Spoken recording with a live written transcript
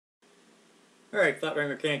Alright, Flat Rate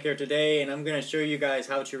Mechanic here today, and I'm going to show you guys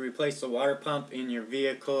how to replace the water pump in your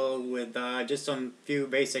vehicle with just some few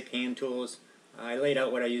basic hand tools. I laid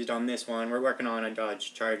out what I used on this one. We're working on a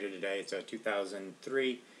Dodge Charger today. It's a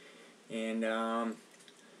 2003, and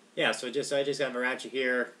yeah, so I just have a ratchet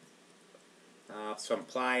here, some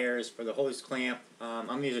pliers for the hose clamp.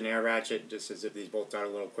 I'm using an air ratchet just as if these bolts are a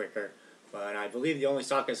little quicker, but I believe the only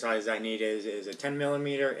socket size I need is a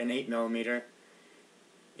 10mm and 8mm.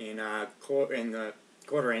 In the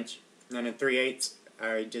quarter inch, and then in 3/8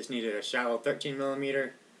 I just needed a shallow 13mm,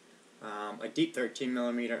 a deep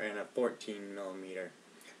 13mm, and a 14mm.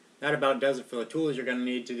 That about does it for the tools you're going to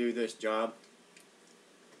need to do this job.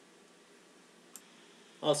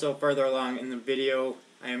 Also, further along in the video,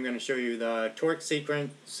 I am going to show you the torque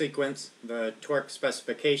sequence, the torque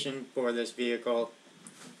specification for this vehicle,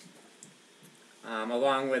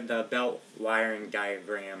 along with the belt wiring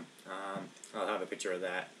diagram. I'll have a picture of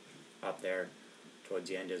that up there towards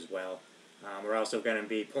the end as well. We're also going to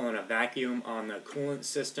be pulling a vacuum on the coolant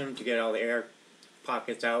system to get all the air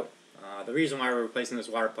pockets out. The reason why we're replacing this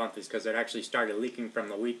water pump is because it actually started leaking from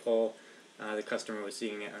the weep hole. The customer was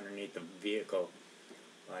seeing it underneath the vehicle.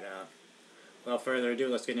 But without further ado,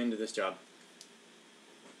 let's get into this job.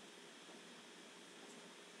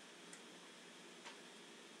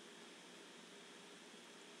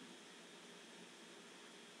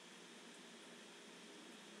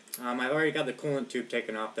 I've already got the coolant tube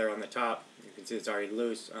taken off there on the top. You can see it's already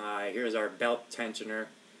loose. Here's our belt tensioner.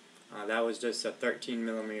 That was just a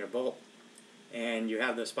 13mm bolt. And you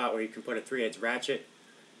have the spot where you can put a 3/8 ratchet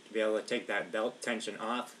to be able to take that belt tension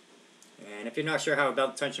off. And if you're not sure how a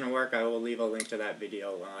belt tensioner works, I will leave a link to that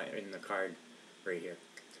video in the card right here.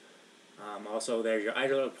 Also, there's your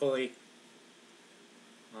idler pulley.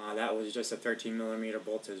 That was just a 13mm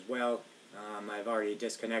bolt as well. I've already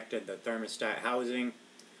disconnected the thermostat housing,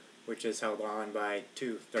 which is held on by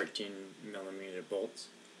two 13mm bolts.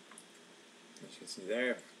 As you can see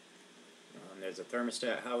there, there's a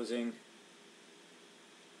thermostat housing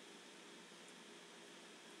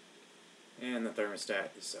and the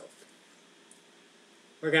thermostat itself.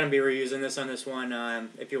 We're going to be reusing this on this one.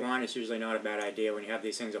 If you want, it's usually not a bad idea when you have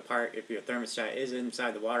these things apart. If your thermostat is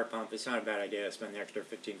inside the water pump, it's not a bad idea to spend the extra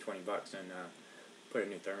 15-20 bucks and put a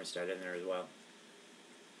new thermostat in there as well.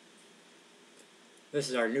 This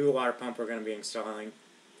is our new water pump we're going to be installing.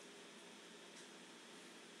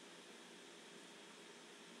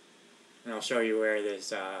 And I'll show you where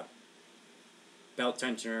this belt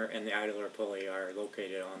tensioner and the idler pulley are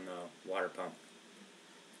located on the water pump.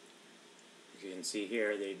 As you can see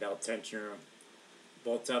here, the belt tensioner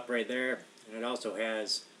bolts up right there, and it also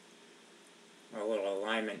has a little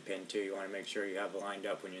alignment pin too. You want to make sure you have it lined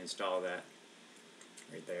up when you install that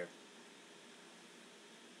right there.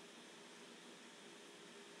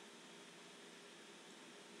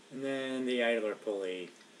 And then the idler pulley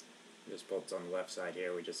just bolts on the left side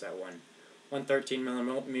here. We just have one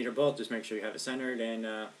 13mm bolt. Just make sure you have it centered, and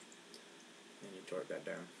then you torque that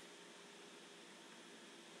down.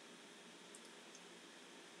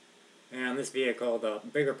 And on this vehicle, the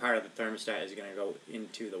bigger part of the thermostat is going to go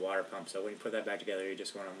into the water pump. So when you put that back together, you're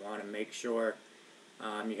just going to want to make sure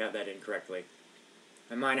you have that in correctly.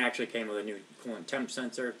 And mine actually came with a new coolant temp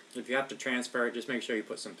sensor. If you have to transfer it, just make sure you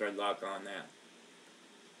put some thread lock on that.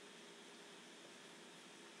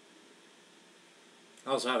 I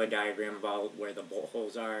also have a diagram about where the bolt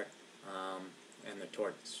holes are and the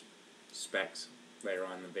torque specs later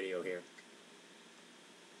on in the video here.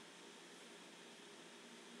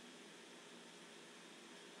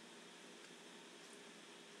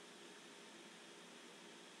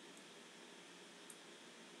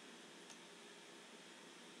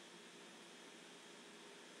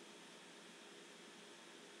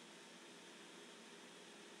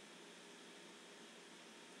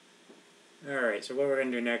 Alright, so what we're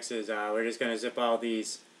going to do next is we're just going to zip all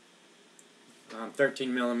these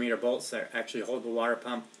 13mm bolts that actually hold the water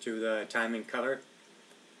pump to the timing cover.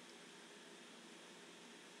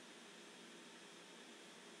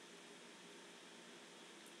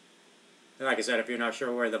 And like I said, if you're not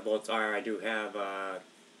sure where the bolts are, I do have a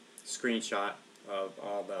screenshot of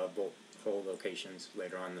all the bolt hole locations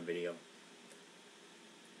later on in the video.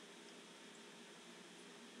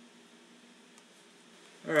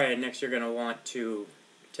 Alright, next you're going to want to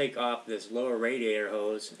take off this lower radiator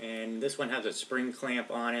hose, and this one has a spring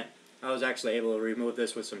clamp on it. I was actually able to remove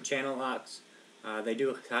this with some channel locks. They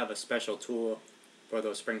do have a special tool for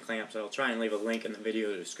those spring clamps. I'll try and leave a link in the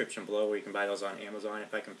video description below where you can buy those on Amazon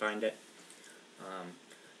if I can find it.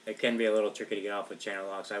 It can be a little tricky to get off with channel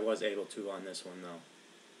locks. I was able to on this one though.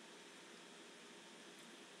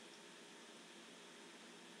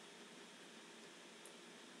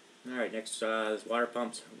 Alright, next this water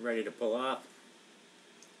pump's ready to pull off.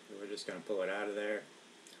 So we're just going to pull it out of there.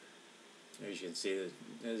 As you can see,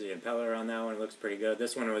 there's the impeller on that one. It looks pretty good.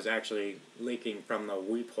 This one was actually leaking from the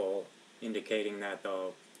weep hole, indicating that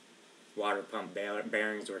the water pump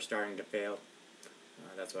bearings were starting to fail.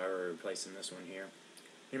 That's why we're replacing this one here.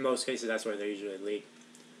 In most cases, that's where they usually leak.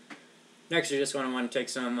 Next, you're just going to want to take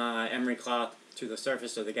some emery cloth to the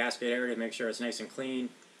surface of the gasket area to make sure it's nice and clean.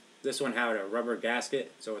 This one had a rubber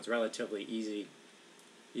gasket, so it's relatively easy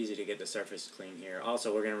to get the surface clean here.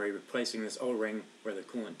 Also, we're going to be replacing this O-ring where the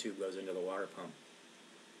coolant tube goes into the water pump.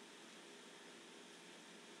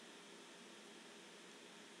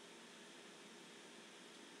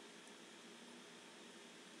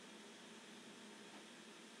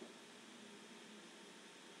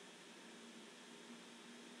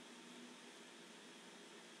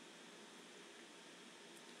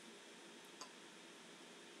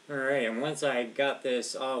 Alright, and once I got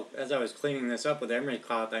this all, as I was cleaning this up with emery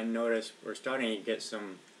cloth, I noticed we're starting to get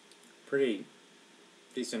some pretty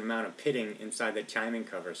decent amount of pitting inside the timing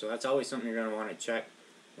cover. So that's always something you're going to want to check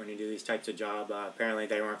when you do these types of jobs. Apparently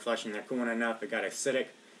they weren't flushing their coolant enough, it got acidic,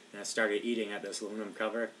 and it started eating at this aluminum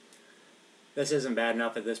cover. This isn't bad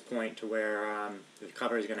enough at this point to where the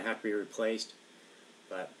cover is going to have to be replaced.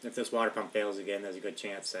 But if this water pump fails again, there's a good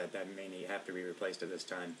chance that that may have to be replaced at this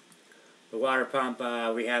time. The water pump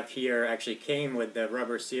we have here actually came with the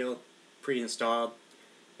rubber seal pre-installed.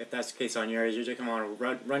 If that's the case on yours, you're just going to want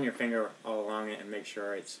to run your finger all along it and make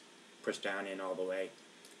sure it's pushed down in all the way.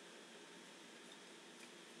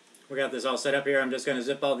 We got this all set up here. I'm just going to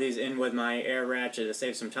zip all these in with my air ratchet to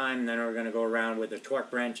save some time, and then we're going to go around with the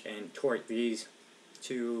torque wrench and torque these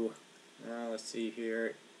to, let's see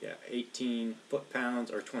here, yeah, 18 foot-pounds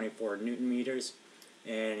or 24 Newton meters.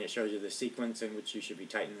 And it shows you the sequence in which you should be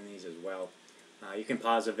tightening these as well. You can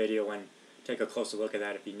pause the video and take a closer look at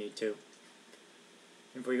that if you need to.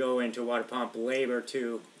 If we go into water pump labor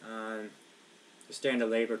too, the standard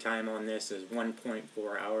labor time on this is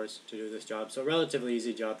 1.4 hours to do this job. So relatively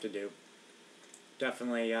easy job to do.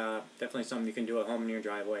 Definitely something you can do at home in your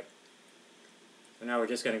driveway. So now we're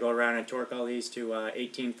just going to go around and torque all these to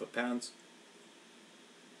 18 foot-pounds.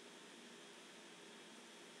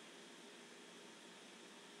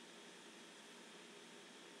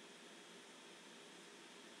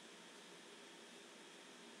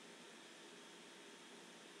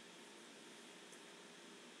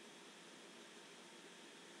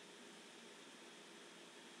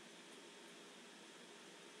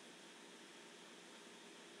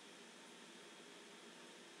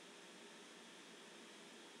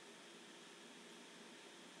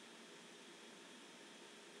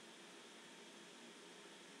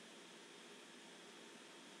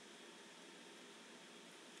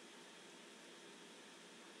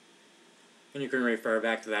 And you can refer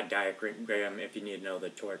back to that diagram if you need to know the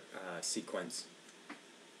torque sequence.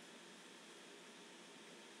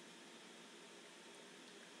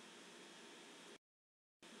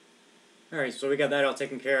 Alright, so we got that all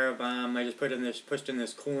taken care of. I just pushed in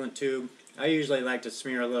this coolant tube. I usually like to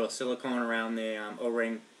smear a little silicone around the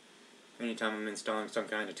O-ring anytime I'm installing some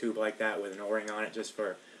kind of tube like that with an O-ring on it, just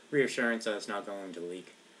for reassurance that it's not going to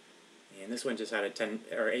leak. And this one just had a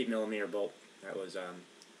 8mm bolt that was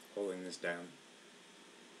holding this down.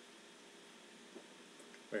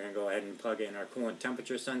 We're going to go ahead and plug in our coolant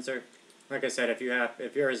temperature sensor. Like I said, if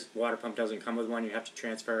your water pump doesn't come with one, you have to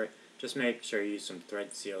transfer it. Just make sure you use some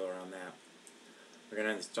thread sealer on that. We're going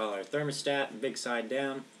to install our thermostat, big side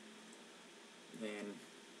down, and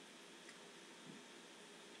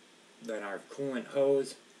then our coolant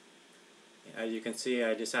hose. As you can see,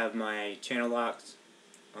 I just have my channel locks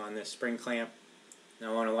on this spring clamp.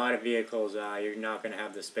 Now on a lot of vehicles, you're not going to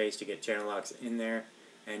have the space to get channel locks in there,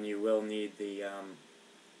 and you will need the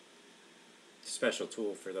special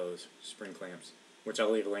tool for those spring clamps, which I'll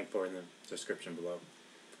leave a link for in the description below.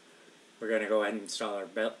 We're going to go ahead and install our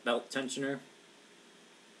belt tensioner.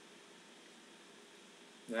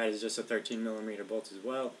 That is just a 13mm bolt as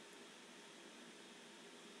well.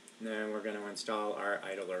 And then we're going to install our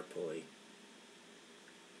idler pulley.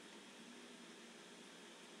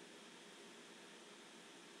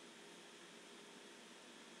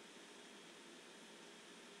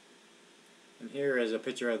 And here is a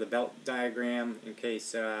picture of the belt diagram in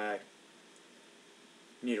case you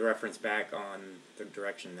need a reference back on the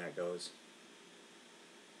direction that goes.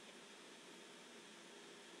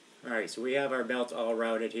 Alright, so we have our belt all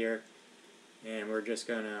routed here, and we're just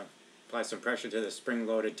going to apply some pressure to the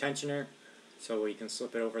spring-loaded tensioner so we can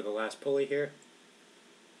slip it over the last pulley here.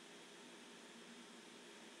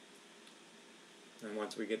 And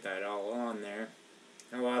once we get that all on there,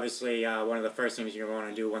 Now obviously one of the first things you're going to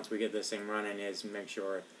want to do once we get this thing running is make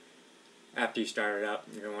sure after you start it up,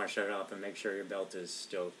 you're going to want to shut it off and make sure your belt is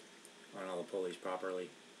still on all the pulleys properly.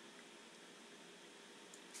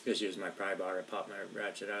 Just use my pry bar to pop my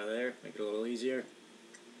ratchet out of there, make it a little easier.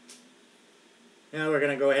 Now we're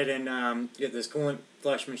going to go ahead and get this coolant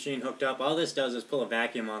flush machine hooked up. All this does is pull a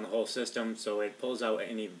vacuum on the whole system, so it pulls out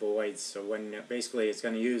any voids. So when basically it's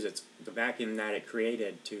going to use the vacuum that it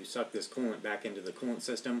created to suck this coolant back into the coolant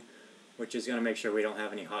system, which is going to make sure we don't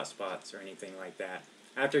have any hot spots or anything like that.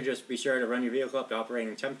 After, just be sure to run your vehicle up to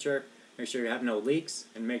operating temperature, make sure you have no leaks,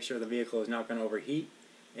 and make sure the vehicle is not going to overheat.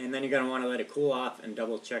 And then you're going to want to let it cool off and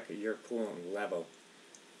double check your coolant level.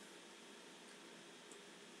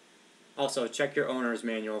 Also, check your owner's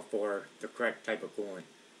manual for the correct type of coolant.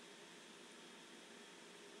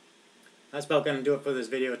 That's about going to do it for this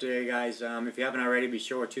video today, guys. If you haven't already, be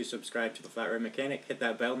sure to subscribe to the Flat Red Mechanic, hit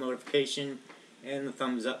that bell notification, and the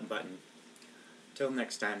thumbs up button. Till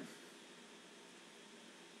next time.